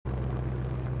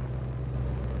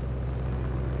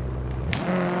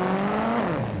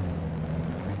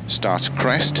Starts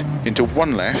crest, into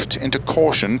 1 left, into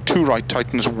caution, 2 right,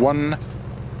 tightens 1,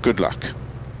 good luck.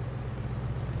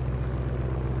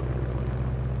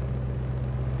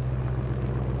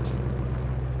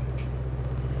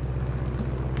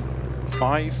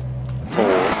 Five, 4,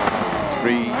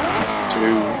 3, 2,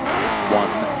 1,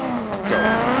 go.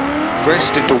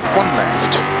 Crest into 1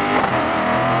 left,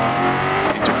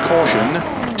 into caution,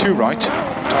 2 right,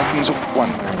 tightens 1.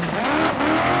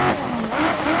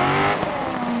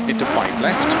 Into 5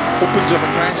 left, opens over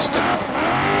crest,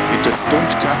 into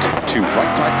don't cut, 2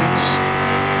 right tightens,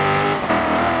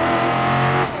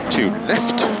 2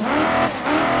 left,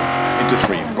 into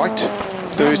 3 right,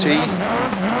 30,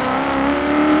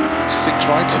 6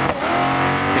 right,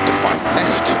 into 5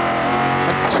 left,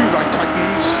 and 2 right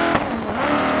tightens,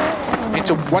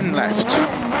 into 1 left,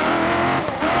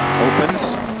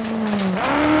 opens,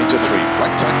 into 3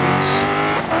 right tightens,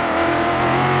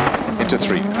 into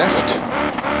 3 left,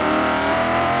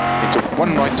 into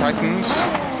 1 right tightens,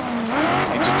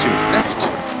 into 2 left,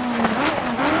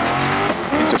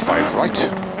 into 5 right,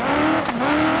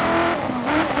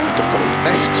 into 4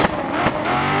 left,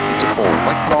 into 4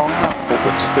 right long,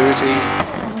 opens 30,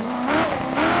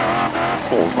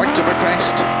 4 right over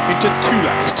crest, into 2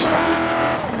 left,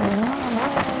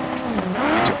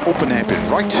 into open hairpin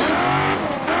right,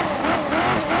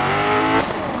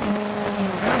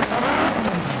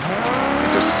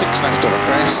 into 6 left over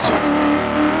crest,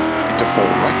 into 4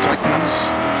 right tightens,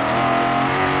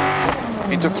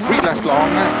 into 3 left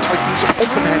long, tightens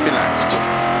open hairpin left,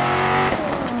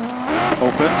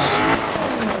 opens,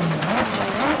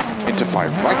 into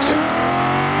 5 right,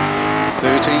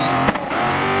 30,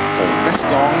 4 left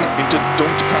long, into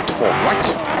don't cut 4 right,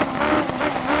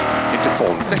 into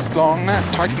 4 left long,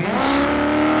 tightens,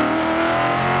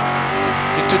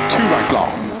 into 2 right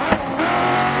long,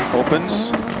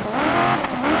 opens,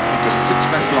 into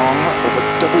 6 left long, over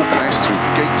double crest through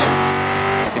the gate,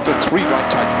 into 3 right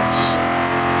tightens,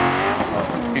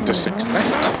 into 6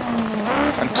 left,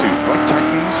 and 2 right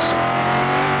tightens,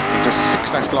 into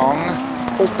 6 left long,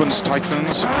 opens,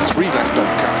 tightens, 3 left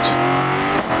don't cut,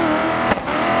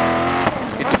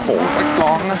 into 4 right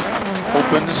long,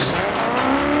 opens,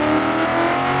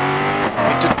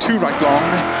 into 2 right long,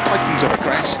 tightens over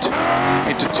crest,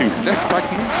 into 2 left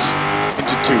tightens,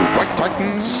 into 2 right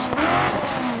tightens,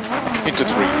 into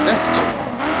 3 left,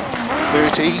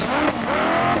 30,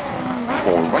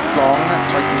 4 right long,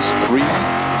 tightens 3,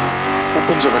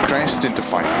 opens over crest, into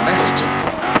 5 left,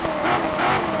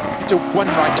 into 1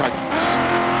 right tightens,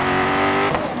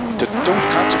 into don't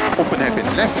cut, open hairpin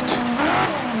left,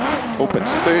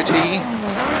 opens 30,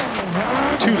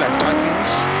 2 left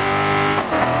tightens,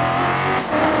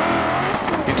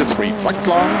 into 3 right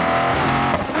long,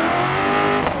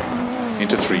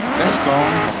 into 3 left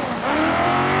long,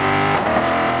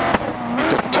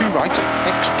 into 2 right,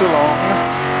 extra long,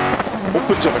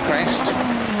 opens over crest,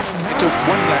 into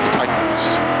 1 left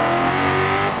tightens,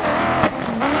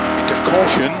 into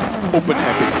caution, open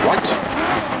hairpin right,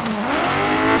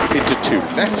 into 2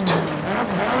 left,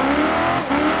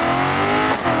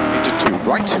 into 2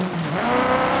 right,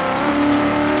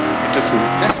 into 3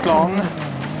 left long,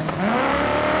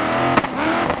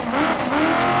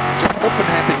 into open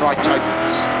hairpin right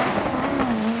tightens,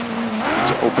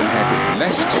 into open hairpin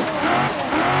left,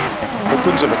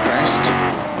 opens over crest,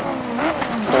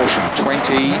 caution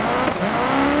 20,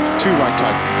 2 right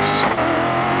tightens,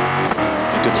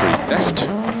 into 3 left,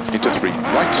 into 3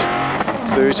 right,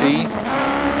 30,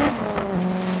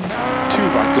 2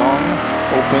 right long,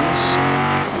 opens,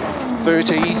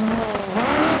 30,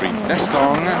 3 left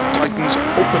long, tightens,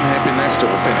 open hairpin left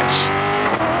over finish.